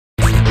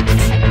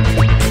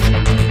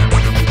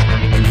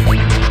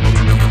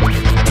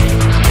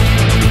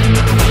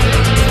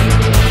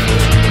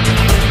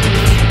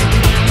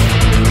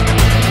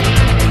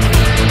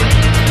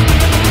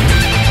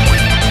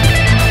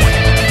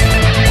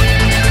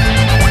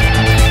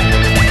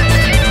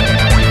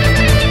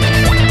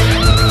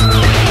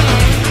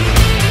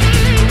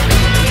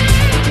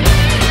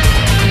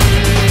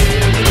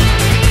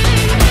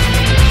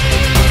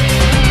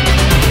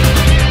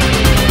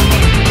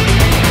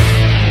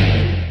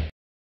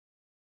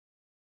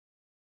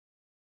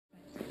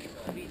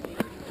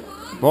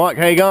Mike,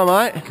 how you going,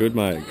 mate? Good,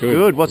 mate. Good.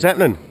 Good. What's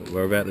happening?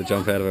 We're about to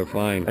jump out of a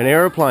plane. An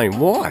aeroplane?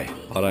 Why?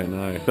 I don't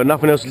know. Got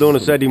nothing else to do on a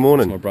Saturday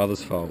morning. It's my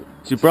brother's fault.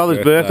 It's your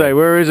brother's birthday.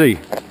 Where is he?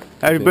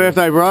 Happy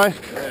birthday, bro.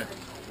 Yeah.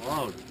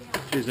 Wild.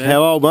 Cheers, man.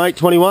 How old, mate?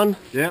 21?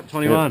 Yep,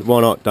 21. Yeah,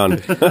 why not? Done.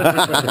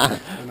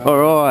 All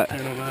right.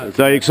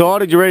 So you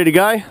excited? You ready to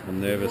go?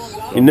 I'm nervous.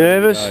 You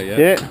nervous? Go,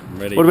 Yeah. I'm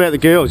ready. What about the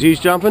girls? You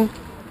jumping?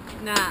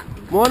 Nah.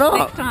 Why not?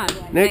 Next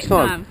time. Next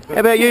time.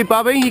 How about you,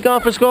 Bubby? You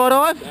going for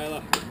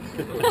skydive?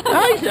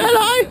 Hey,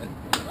 hello.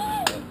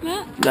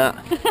 Nah.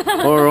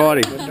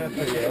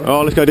 Alrighty.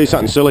 Oh, let's go do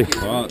something silly.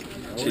 All right.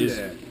 Cheers.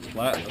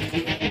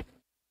 Flat.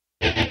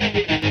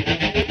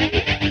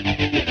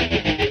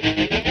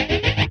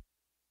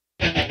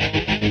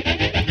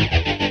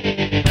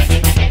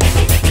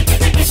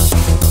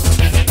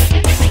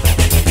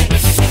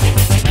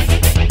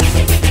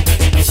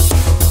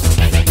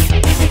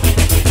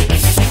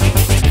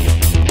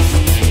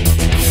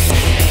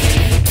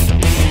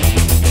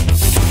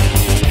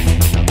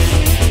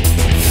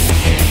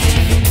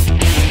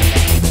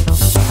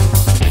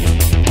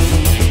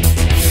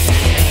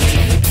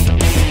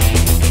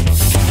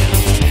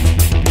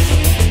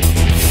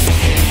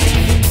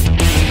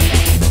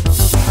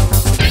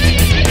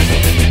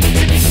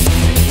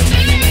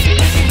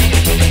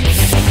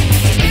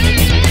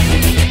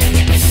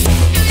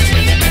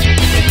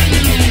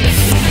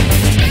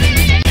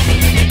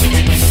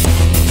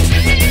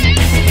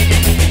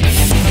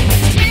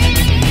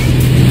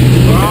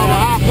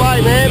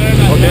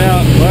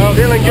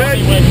 Feeling good?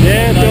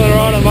 Yeah, feeling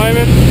alright at the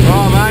moment.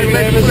 Oh, mate,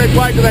 let's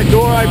wait till that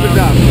door opens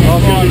up.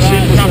 I'm going to be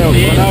shit myself.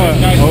 I know it.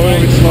 I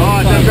will be slow.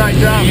 Oh, done a great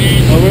job.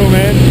 I will,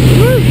 man.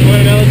 Woo.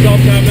 Another job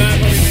coming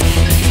up.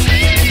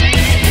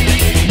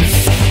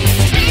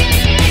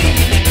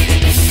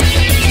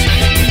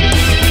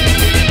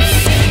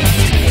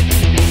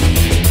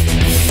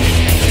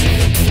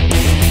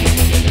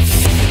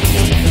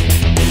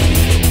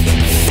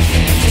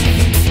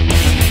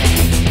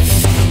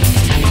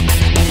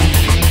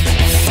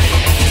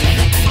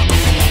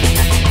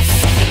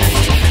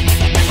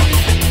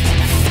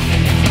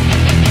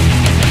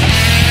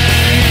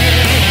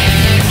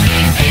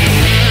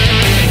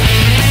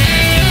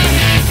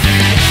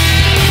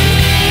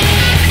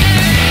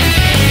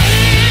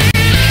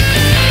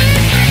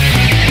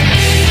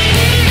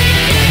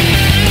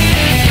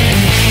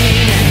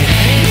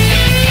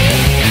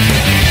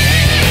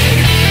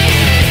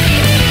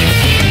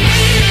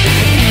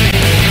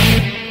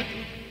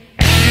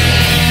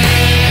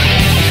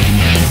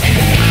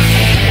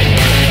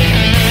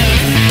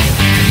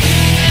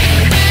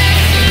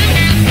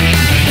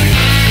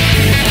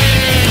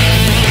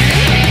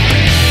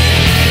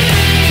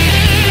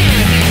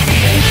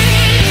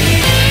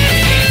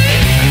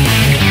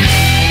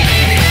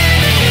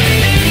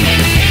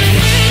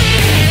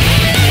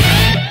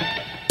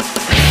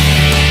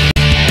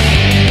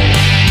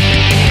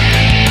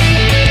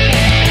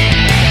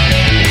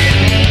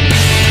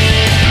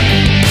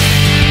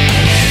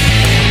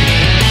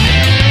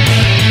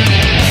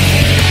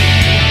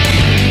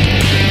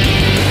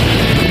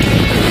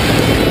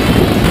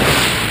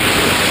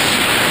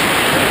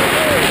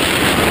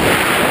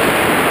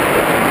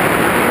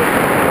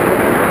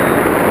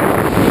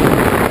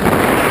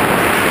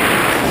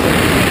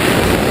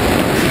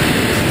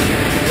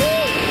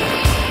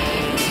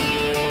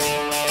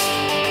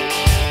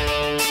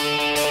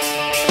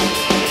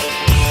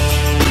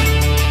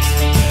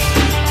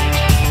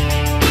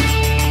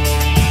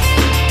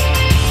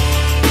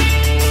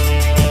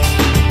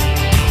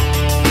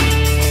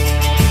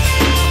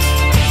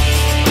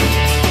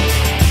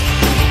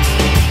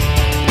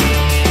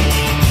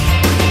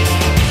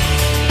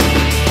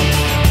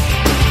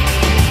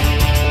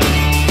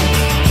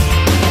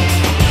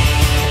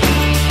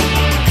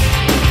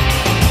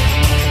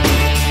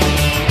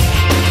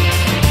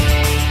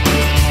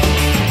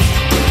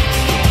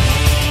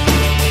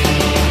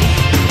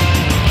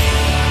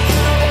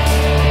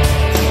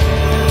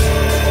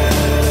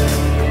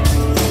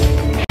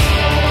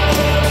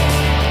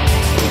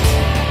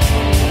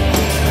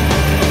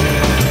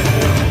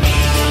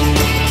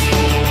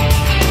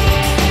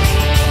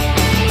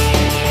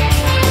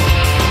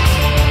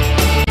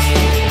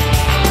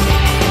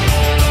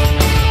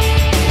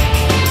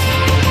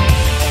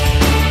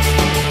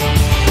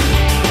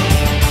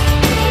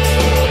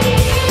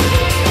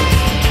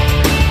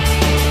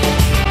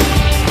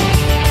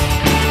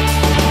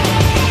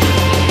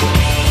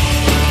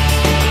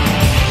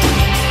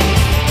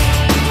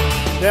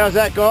 How's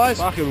that, guys?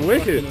 Fucking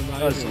wicked.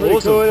 That's pretty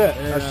cool, isn't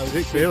it? That's a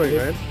sick feeling,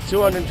 man.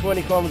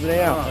 220 kilometres an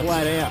hour,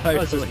 flat out.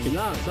 That's just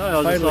nuts.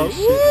 I was just Holy like,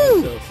 shit,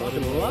 woo! myself.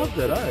 Fucking loved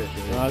it, eh?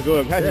 Oh,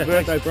 good. Happy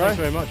birthday, bro. Thanks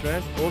very much,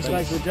 man. Awesome.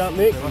 Thanks for the jump,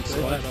 Nick. We'll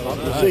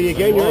We'll see you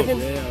again, you reckon?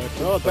 Yeah.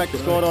 All right, back to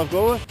Skydive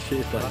Goolwa.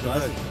 Cheers,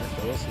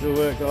 mate. Good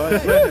work,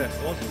 guys.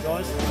 Awesome,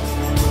 guys.